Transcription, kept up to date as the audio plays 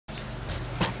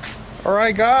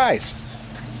Alright guys,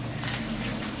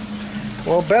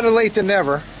 well, better late than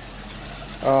never.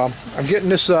 I'm getting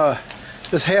this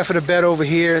this half of the bed over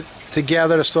here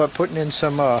together to start putting in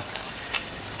some well,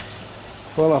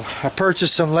 I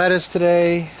purchased some lettuce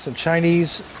today, some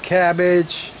Chinese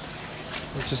cabbage,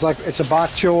 which is like, it's a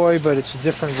bok choy, but it's a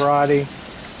different variety.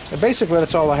 And basically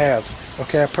that's all I have.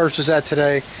 Okay, I purchased that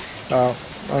today. I'm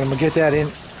gonna get that in,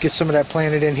 get some of that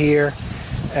planted in here,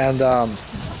 and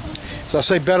so I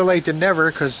say better late than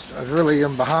never because I really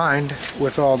am behind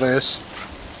with all this.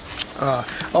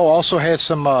 Also had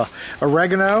some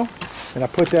oregano, and I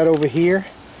put that over here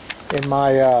in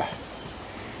my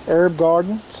herb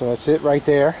garden. So that's it right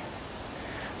there.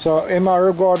 So in my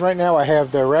herb garden right now I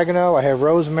have the oregano, I have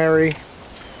rosemary,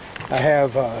 I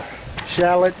have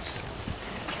shallots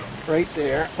right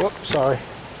there. Whoops, sorry.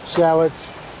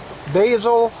 Shallots,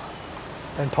 basil,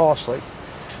 and parsley.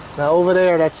 Now over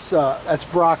there, that's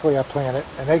broccoli I planted,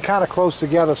 and they kind of close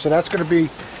together, so that's going to be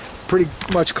pretty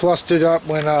much clustered up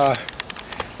when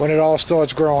it all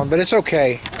starts growing. But it's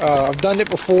okay. I've done it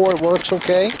before. It works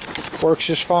okay. Works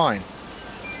just fine.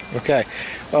 Okay.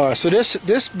 So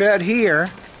this bed here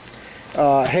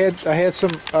I had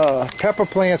some pepper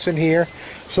plants in here.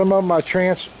 Some of them I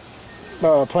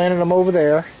planted them over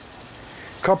there.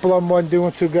 A couple of them wasn't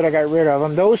doing too good. I got rid of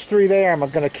them. Those three there, I'm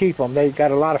going to keep them. They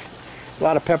got a lot of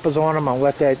peppers on them. I'll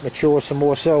let that mature some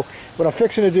more. So what I'm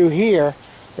fixing to do here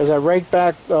is I rake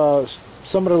back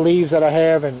some of the leaves that I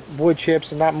have and wood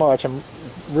chips, and not much. I'm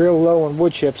real low on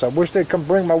wood chips. I wish they'd come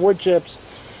bring my wood chips,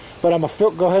 but I'm going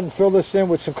to go ahead and fill this in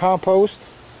with some compost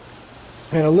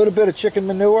and a little bit of chicken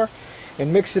manure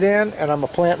and mix it in, and I'm going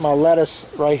to plant my lettuce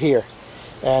right here.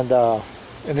 And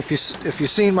if you've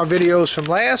seen my videos from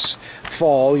last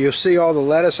fall, you'll see all the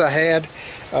lettuce I had,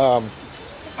 how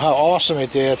awesome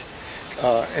it did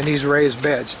in these raised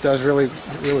beds. It does really,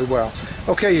 really well.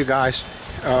 Okay, you guys,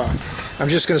 I'm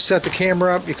just going to set the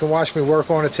camera up. You can watch me work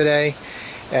on it today,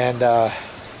 and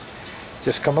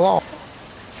just come along.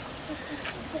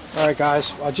 Alright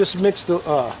guys, I just mixed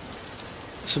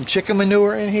some chicken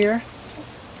manure in here.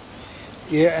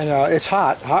 Yeah, and it's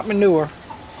hot manure.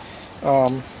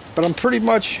 But I'm pretty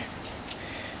much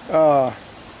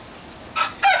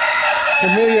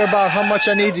familiar about how much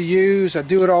I need to use. I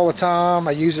do it all the time.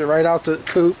 I use it right out the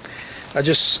coop. I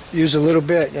just use a little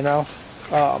bit, you know.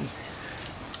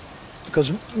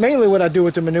 Because mainly what I do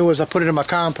with the manure is I put it in my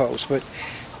compost. But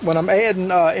when I'm adding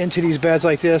into these beds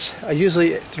like this, I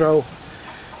usually throw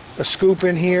a scoop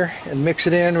in here and mix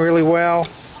it in really well.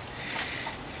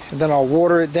 And then I'll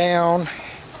water it down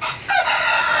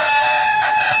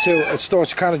till it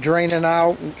starts kind of draining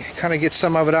out, and kind of get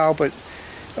some of it out. But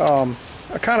I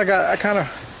kind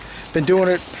of been doing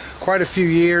it quite a few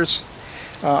years.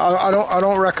 I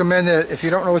don't recommend it if you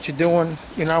don't know what you're doing.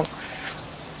 You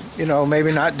know,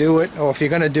 maybe not do it, or if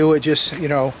you're going to do it, just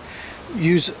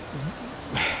use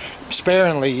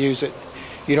sparingly. Use it.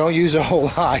 You don't use a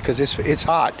whole lot because it's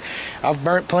hot. I've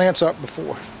burnt plants up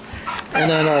before.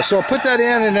 And then so I put that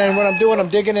in, and then what I'm doing, I'm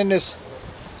digging in this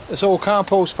old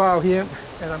compost pile here,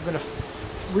 and I'm going to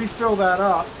refill that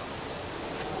up.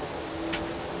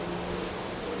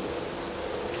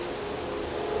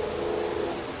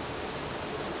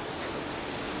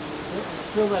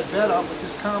 Fill that bed up with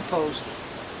this compost.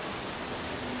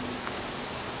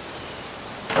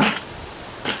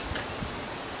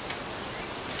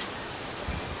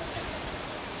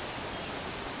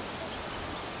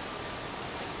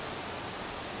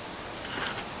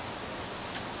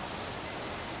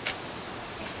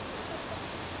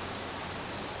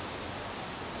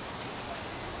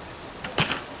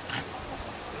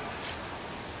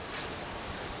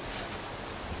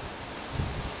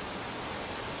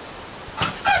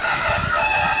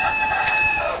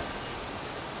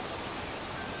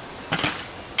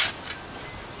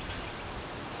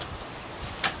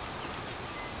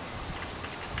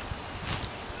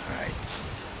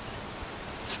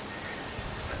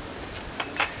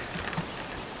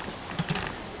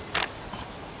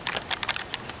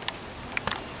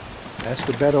 That's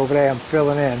the bed over there I'm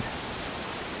filling in.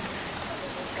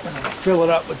 I'm going to fill it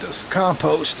up with this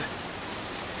compost.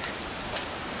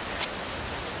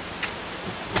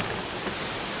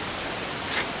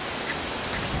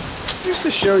 Just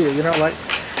to show you, like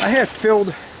I had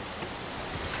filled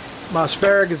my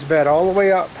asparagus bed all the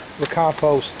way up with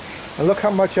compost, and look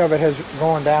how much of it has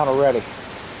gone down already,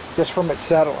 just from it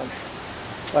settling.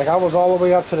 Like I was all the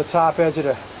way up to the top edge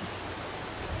of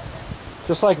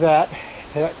just like that.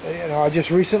 I just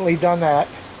recently done that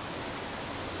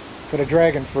for the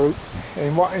dragon fruit,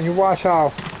 and you watch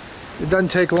how it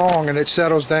doesn't take long and it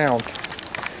settles down.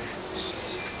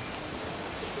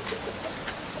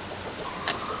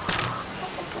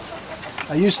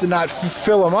 I used to not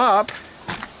fill them up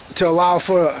to allow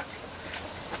for,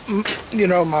 you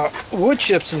know, my wood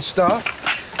chips and stuff,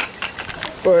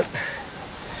 but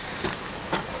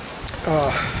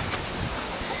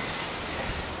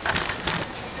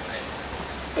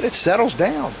it settles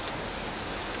down.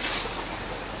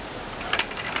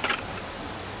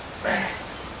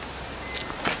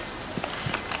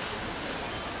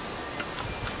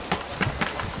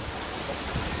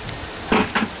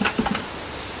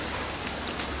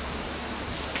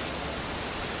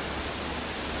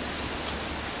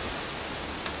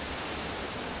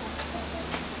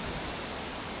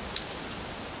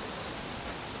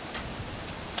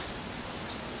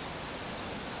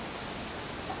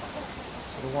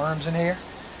 The worms in here.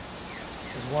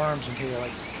 There's worms in here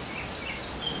like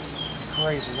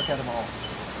crazy. Look at them all.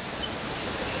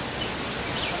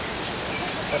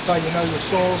 That's how you know your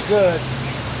soil's good.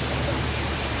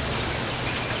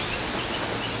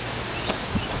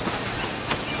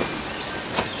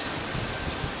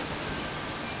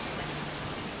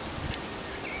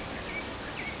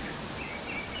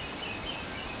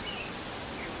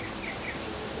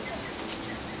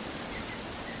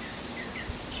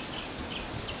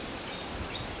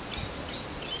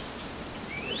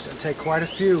 Take quite a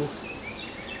few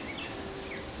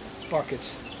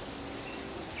buckets.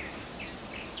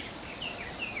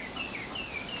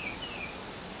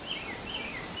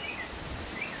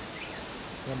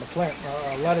 I'm gonna plant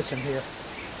lettuce in here.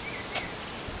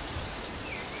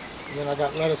 And then I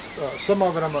got lettuce. Some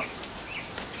of it I'm gonna.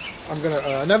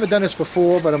 I've never done this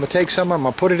before, but I'm gonna take some. I'm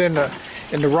gonna put it in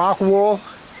the rock wool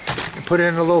and put it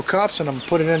in the little cups, and I'm gonna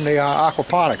put it in the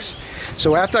aquaponics.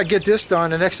 So after I get this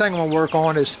done, the next thing I'm going to work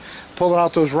on is pulling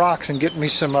out those rocks and get me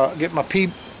some, get my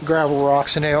pea gravel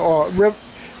rocks in there, or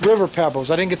river pebbles.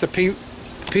 I didn't get the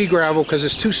pea gravel because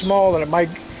it's too small and it might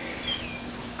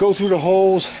go through the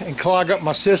holes and clog up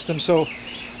my system. So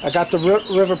I got the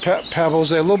river pebbles.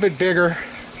 They're a little bit bigger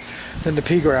than the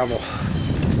pea gravel,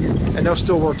 and they'll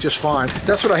still work just fine.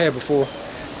 That's what I had before.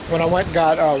 When I went and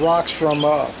got rocks from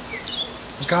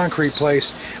concrete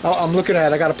place, I'm looking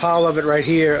at it. I got a pile of it right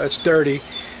here. It's dirty.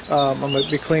 I'm gonna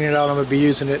be cleaning it out. I'm gonna be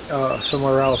using it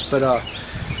somewhere else, but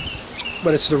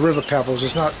it's the river pebbles.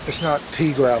 It's not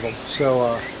pea gravel. So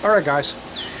all right, guys,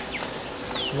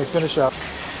 let me finish up.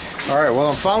 All right, well,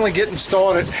 I'm finally getting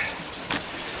started.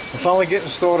 I'm finally getting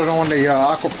started on the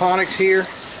aquaponics here,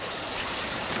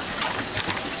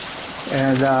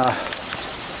 and I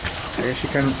guess you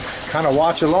can kind of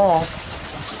watch along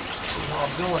while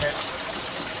I'm doing it.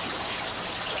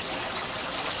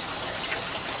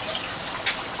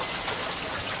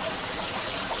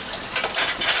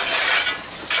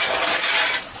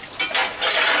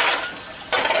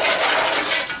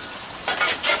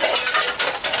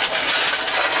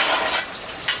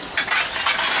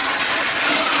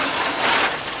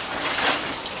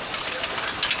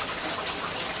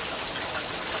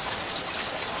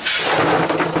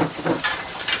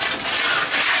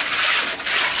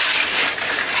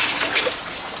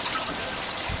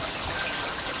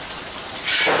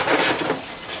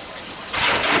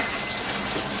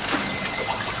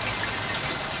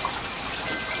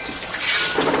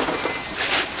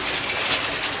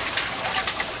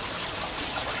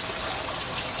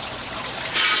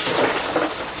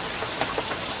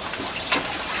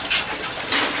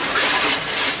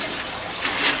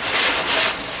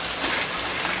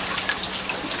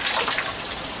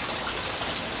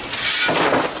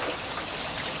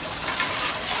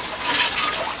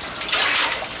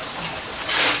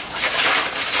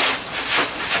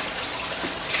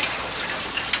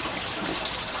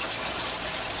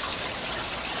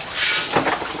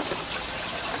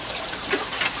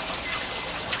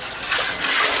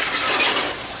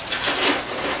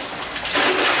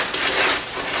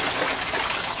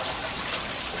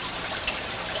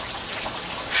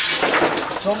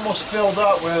 It's almost filled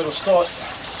up where it'll start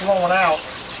flowing out.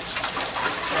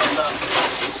 And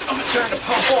I'm going to turn the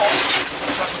pump off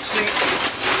so I can see.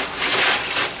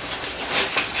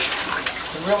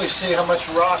 You can really see how much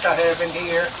rock I have in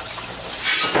here.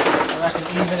 And I can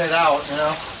even it out, you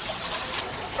know.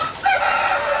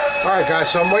 Alright guys,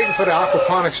 so I'm waiting for the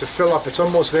aquaponics to fill up. It's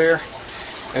almost there.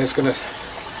 And it's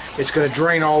gonna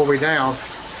drain all the way down.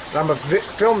 And I'm gonna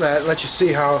film that and let you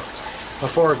see how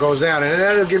far it goes down, and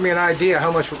that'll give me an idea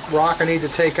how much rock I need to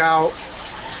take out,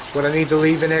 what I need to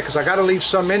leave in there, because I got to leave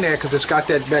some in there because it's got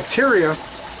that bacteria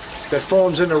that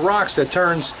forms in the rocks that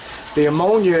turns the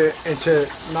ammonia into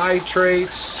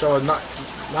nitrates or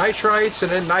nitrites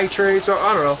and then nitrates, or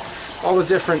I don't know, all the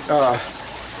different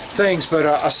things. But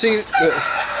I see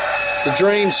the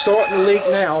drain starting to leak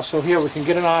now, so here we can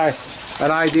get an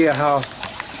idea how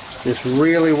This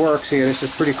really works here. This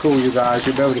is pretty cool, you guys.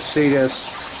 You'll be able to see this.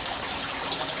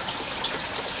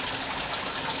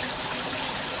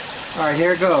 Alright,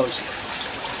 here it goes.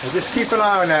 Now just keep an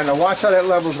eye on that. Now watch how that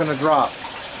level is going to drop.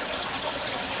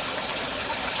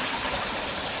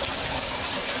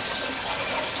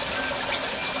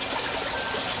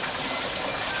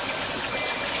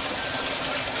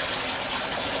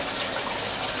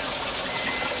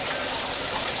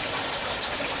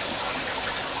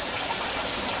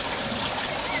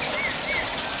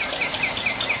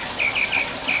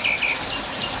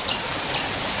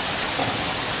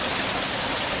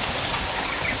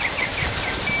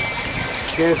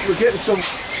 Yes, we're getting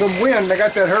some wind. They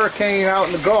got that hurricane out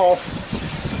in the Gulf.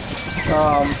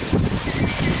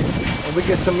 And we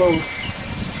get some little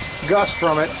gusts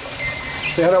from it.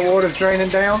 See how that water's draining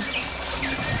down?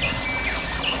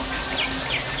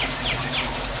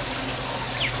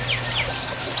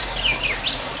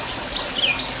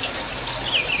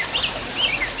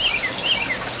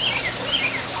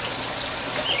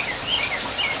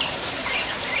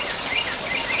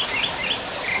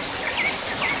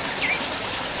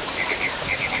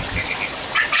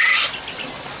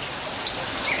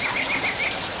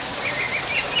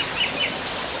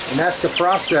 And that's the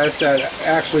process that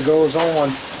actually goes on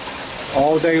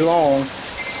all day long.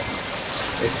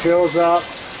 It fills up,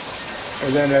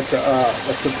 and then that's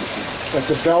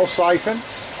a bell siphon.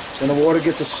 When the water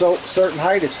gets a certain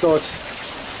height, it starts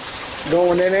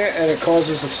going in there, and it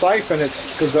causes a siphon. It's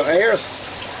because the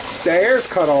air's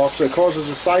cut off, so it causes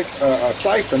a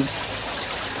siphon,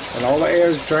 and all the air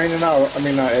is draining out. I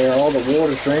mean, not air, all the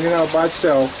water is draining out by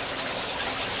itself.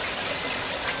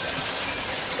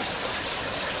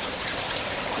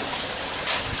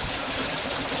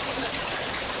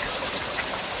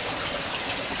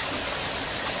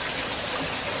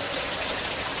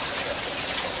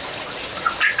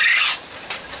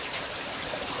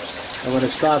 And when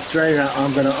it stops draining,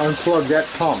 I'm going to unplug that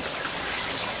pump.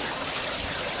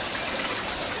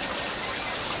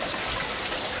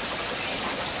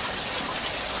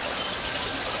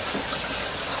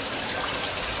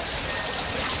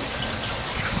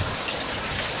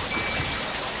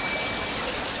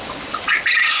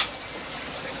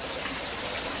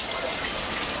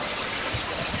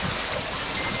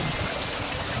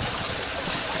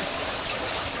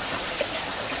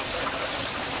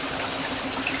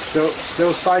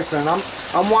 Still siphoning.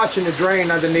 I'm watching the drain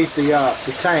underneath the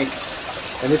tank,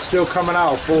 and it's still coming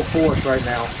out full force right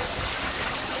now.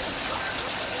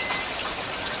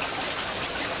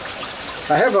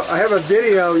 I have a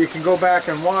video you can go back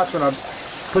and watch when I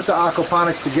put the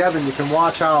aquaponics together, and you can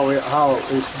watch how it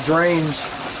drains.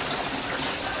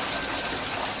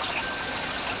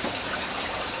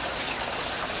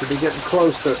 Should be getting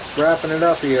close to wrapping it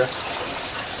up here.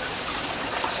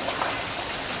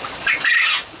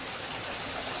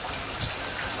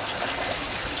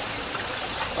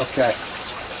 Okay,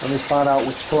 let me find out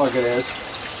which plug it is.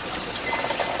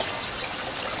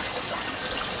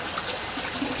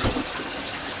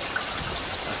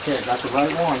 Okay, got the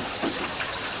right one.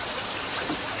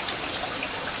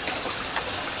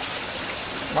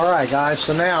 Alright guys,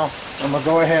 so now I'm going to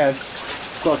go ahead and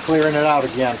start clearing it out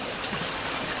again.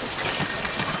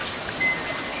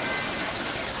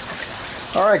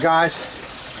 Alright guys,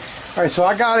 alright, so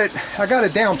I got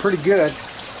it down pretty good.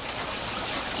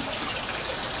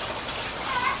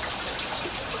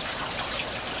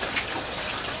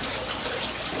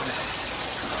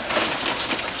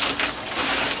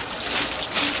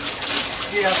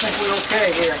 Yeah, I think we're okay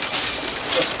here.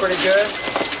 Looks pretty good.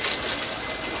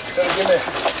 Gonna give me a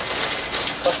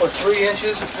couple of 3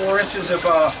 inches or 4 inches of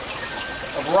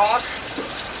rock.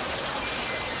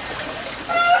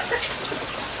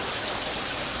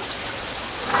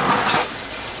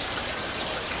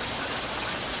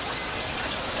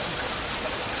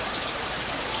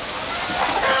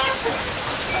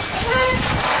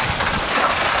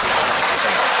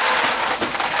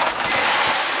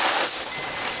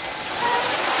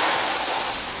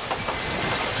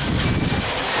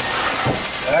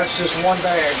 That's just one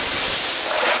bag.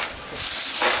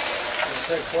 It'll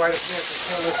take quite a bit to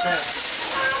fill this in.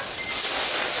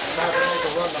 I'm not going to make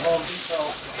a run to Home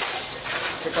Depot,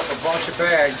 pick up a bunch of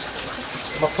bags.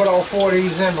 I'm going to put all 4 of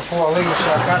these in before I leave, so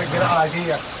I've got to get an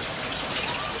idea.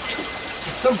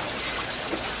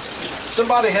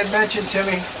 Somebody had mentioned to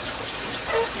me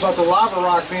about the lava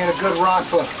rock being a good rock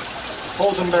for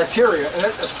holding bacteria, and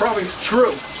that's probably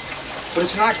true, but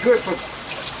it's not good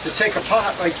to take a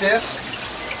pot like this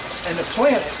and to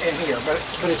plant it in here, but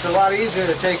it's a lot easier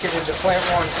to take it and to plant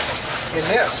one in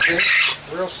this. See?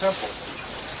 Real simple.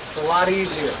 It's a lot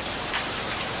easier.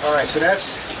 Alright, so that's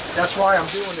That's why I'm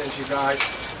doing this, you guys.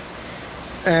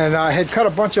 And I had cut a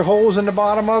bunch of holes in the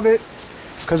bottom of it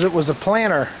because it was a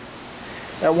planter.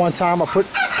 At one time I put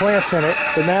plants in it,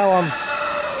 but now I'm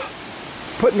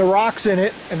putting the rocks in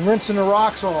it and rinsing the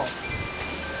rocks off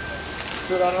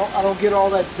so that I don't get all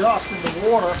that dust in the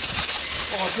water, or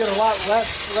I get a lot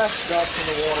less dust in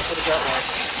the water, put it that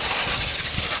way.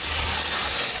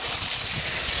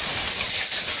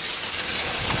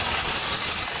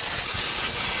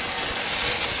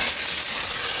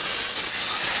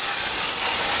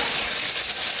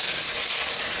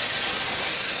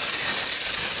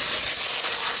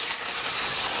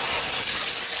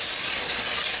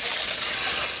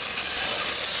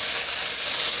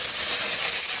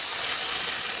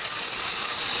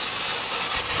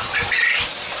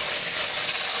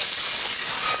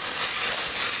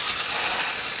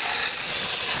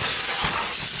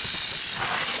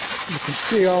 You can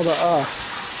see all the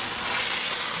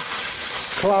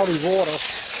cloudy water,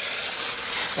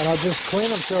 and I just clean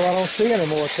them till I don't see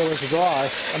anymore, till it's dry.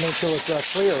 I mean, till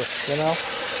it's clear, you know.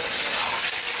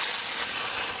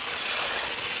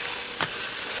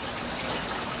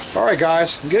 All right,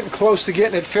 guys, I'm getting close to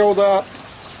getting it filled up.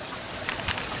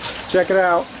 Check it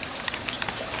out.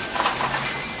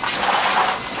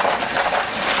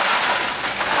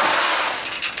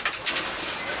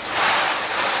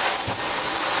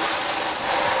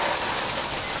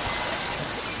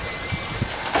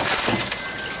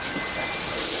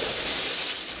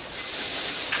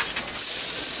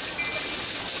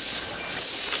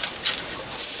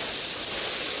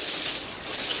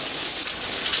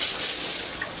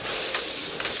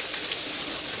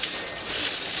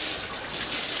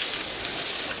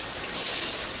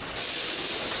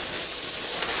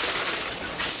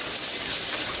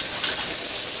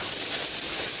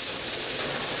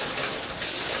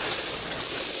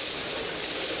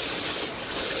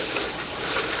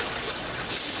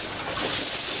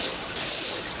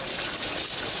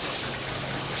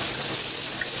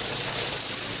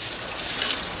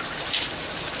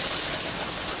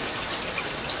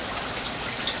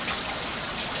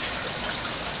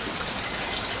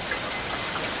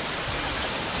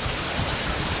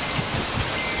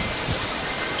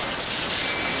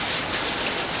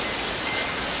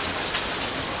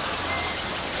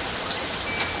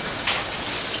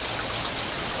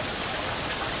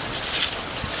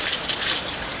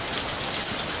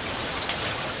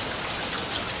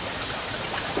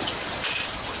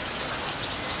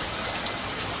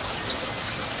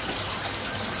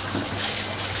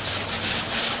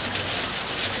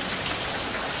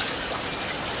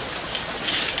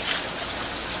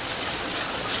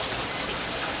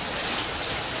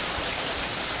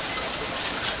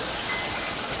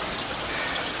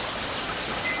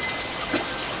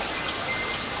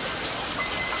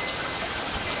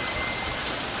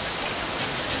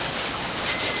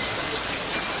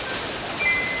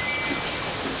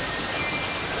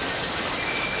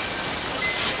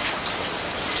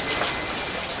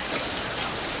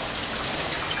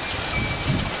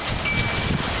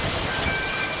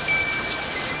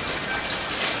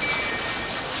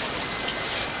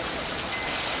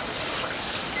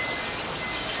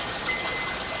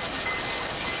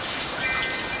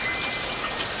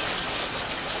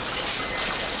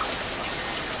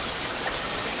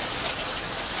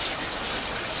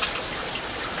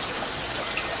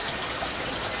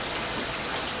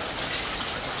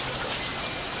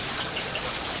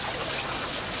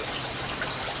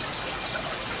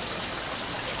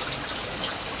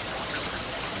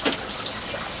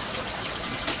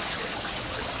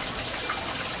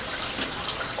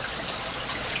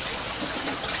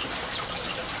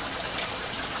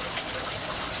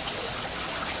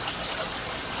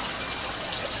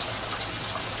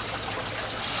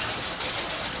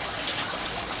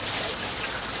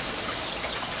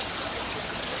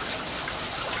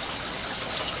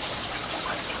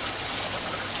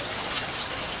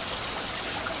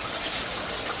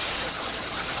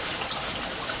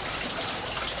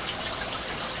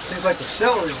 Seems like the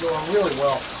celery's doing really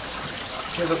well.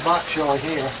 Here's a bok choy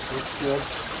here. Looks good.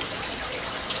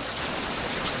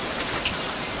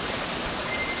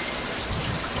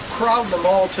 Crowd them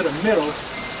all to the middle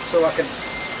so I can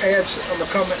add. I'm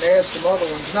gonna come and add some other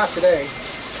ones. Not today.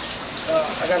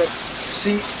 I gotta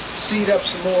seed up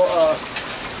some more of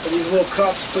these little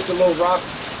cups. Put the little rock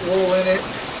wool in it.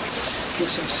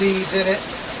 Get some seeds in it.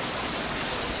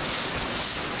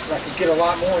 I can get a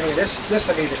lot more here. This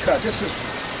I need to cut. This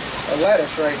is a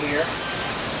lettuce right here.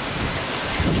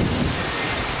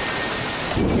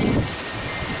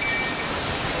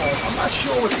 I'm not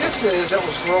sure what this is that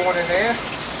was growing in there.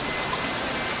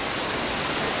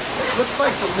 It looks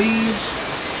like the leaves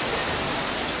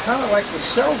kind of like the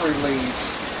celery leaves.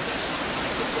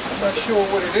 I'm not sure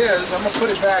what it is. I'm going to put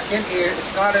it back in here.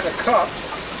 It's not in a cup.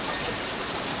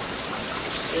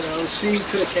 You know, the seed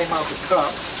could have came out the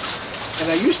cup. And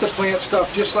I used to plant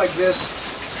stuff just like this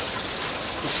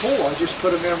before. I just put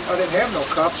them in. I didn't have no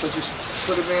cups. I just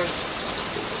put them in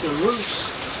the roots.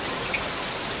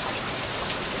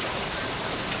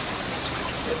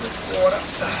 In the water.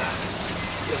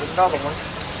 There's another one.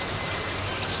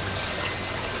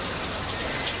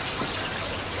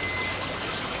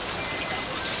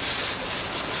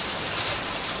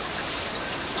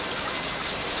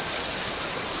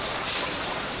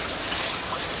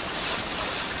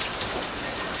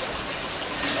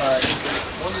 Alright,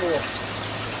 one more.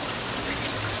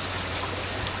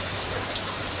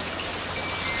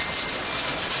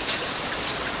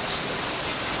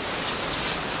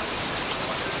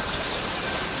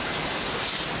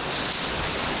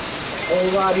 A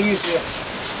whole lot easier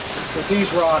with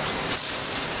these rocks.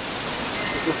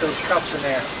 Get those cups in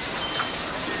there.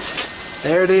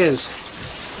 There it is.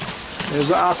 There's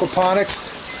the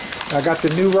Aquaponics. I got the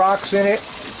new rocks in it.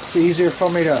 It's easier for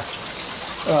me to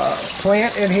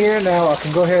plant in here. Now I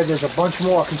can go ahead, there's a bunch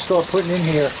more I can start putting in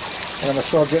here, and I'm going to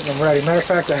start getting them ready. Matter of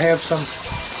fact, I have some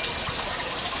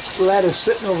lettuce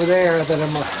sitting over there that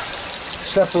I'm going to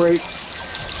separate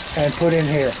and put in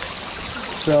here.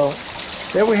 So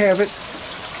there we have it.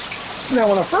 Now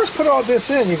when I first put all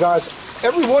this in, you guys,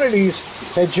 every one of these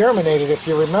had germinated, if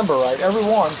you remember right, every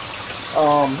one.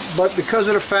 But because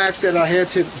of the fact that I had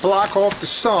to block off the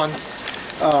sun,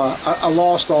 I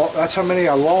lost all, that's how many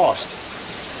I lost.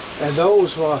 And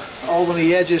those were all on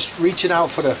the edges reaching out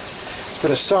for the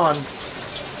sun.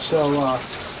 So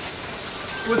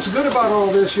what's good about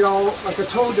all this, y'all, like I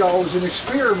told y'all, it was an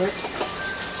experiment.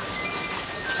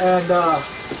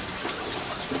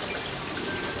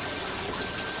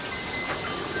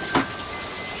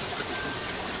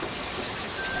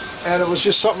 And it was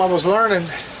just something I was learning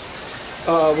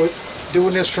with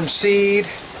doing this from seed.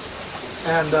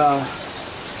 And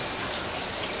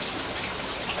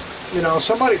you know,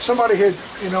 somebody had,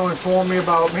 you know, informed me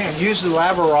about, man, use the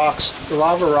lava rocks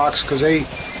because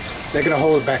they're gonna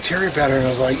hold the bacteria better. And I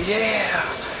was like, yeah,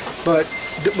 but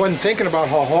wasn't thinking about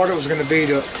how hard it was going to be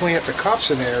to plant the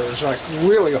cups in there. It was like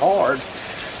really hard,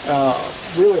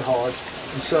 really hard.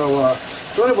 And so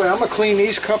anyway, I'm gonna clean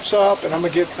these cups up, and I'm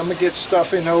gonna get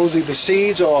stuff in those, either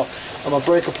seeds, or I'm gonna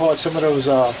break apart some of those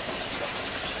that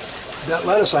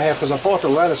lettuce I have, because I bought the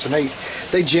lettuce and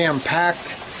they jam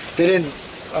packed. They didn't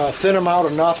thin them out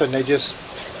or nothing. They just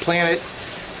planted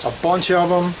a bunch of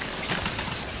them,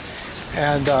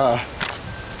 and let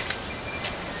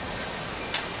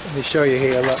me show you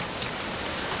here. Look,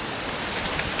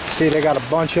 see, they got a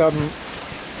bunch of them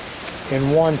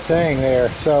in one thing there.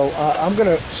 So I'm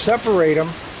gonna separate them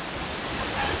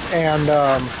and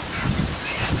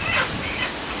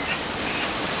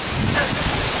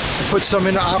put some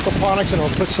in the aquaponics, and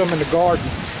I'll put some in the garden.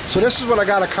 So this is what I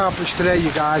got accomplished today,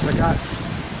 you guys.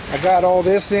 I got all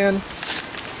this in.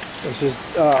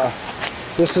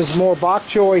 This is more bok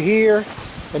choy here,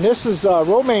 and this is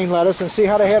romaine lettuce. And see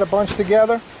how they had a bunch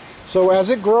together? So as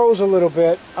it grows a little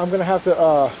bit, I'm gonna have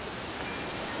to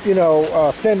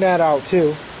thin that out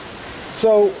too.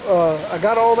 So I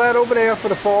got all that over there for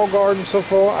the fall garden so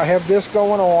far. I have this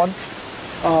going on.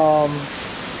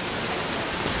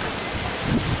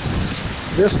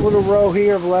 This little row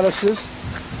here of lettuces.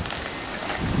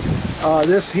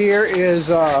 This here is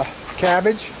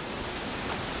cabbage,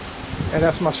 and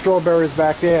that's my strawberries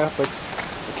back there, but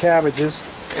the cabbages.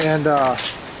 And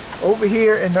over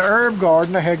here in the herb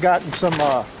garden, I had gotten some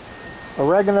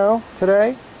oregano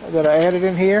today that I added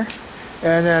in here,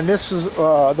 and then this is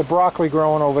the broccoli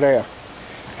growing over there.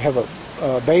 I have a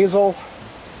basil,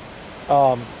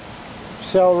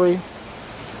 celery,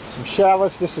 some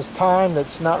shallots. This is thyme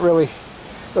that's not really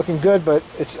looking good, but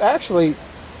it's actually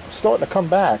starting to come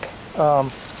back.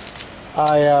 I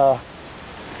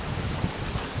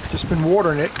just been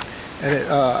watering it, and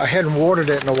I hadn't watered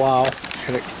it in a while,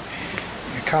 and it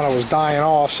kind of was dying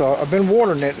off, so I've been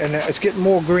watering it, and it's getting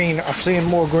more green. I'm seeing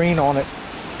more green on it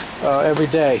every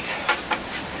day.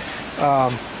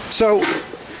 So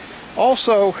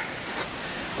also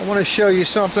I want to show you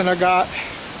something I got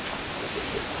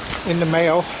in the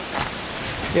mail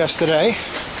yesterday,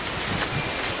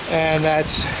 and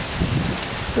that's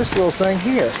this little thing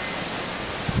here.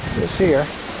 This here,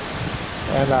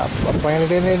 and I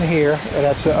planted it in here, and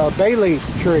that's a bay leaf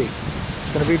tree.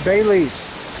 It's going to be bay leaves,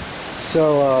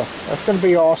 so that's going to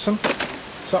be awesome.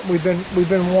 Something we've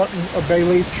been wanting, a bay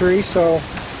leaf tree. So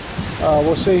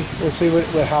we'll see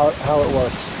how it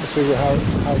works. We'll see how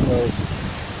it goes.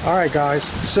 All right, guys.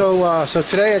 So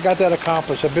today I got that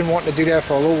accomplished. I've been wanting to do that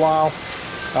for a little while.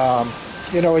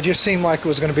 You know, it just seemed like it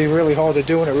was going to be really hard to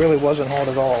do, and it really wasn't hard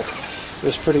at all. It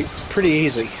was pretty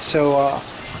easy. So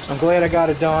I'm glad I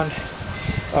got it done.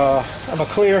 I'm gonna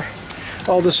clear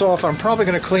all this off. I'm probably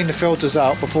going to clean the filters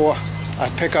out before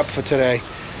I pick up for today.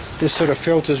 This sort of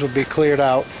filters would be cleared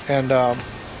out, and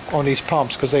on these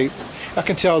pumps, because I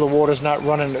can tell the water's not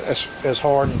running as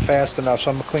hard and fast enough.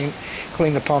 So I'm gonna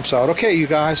clean the pumps out. Okay, you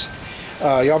guys,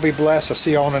 y'all be blessed. I'll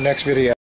see y'all in the next video.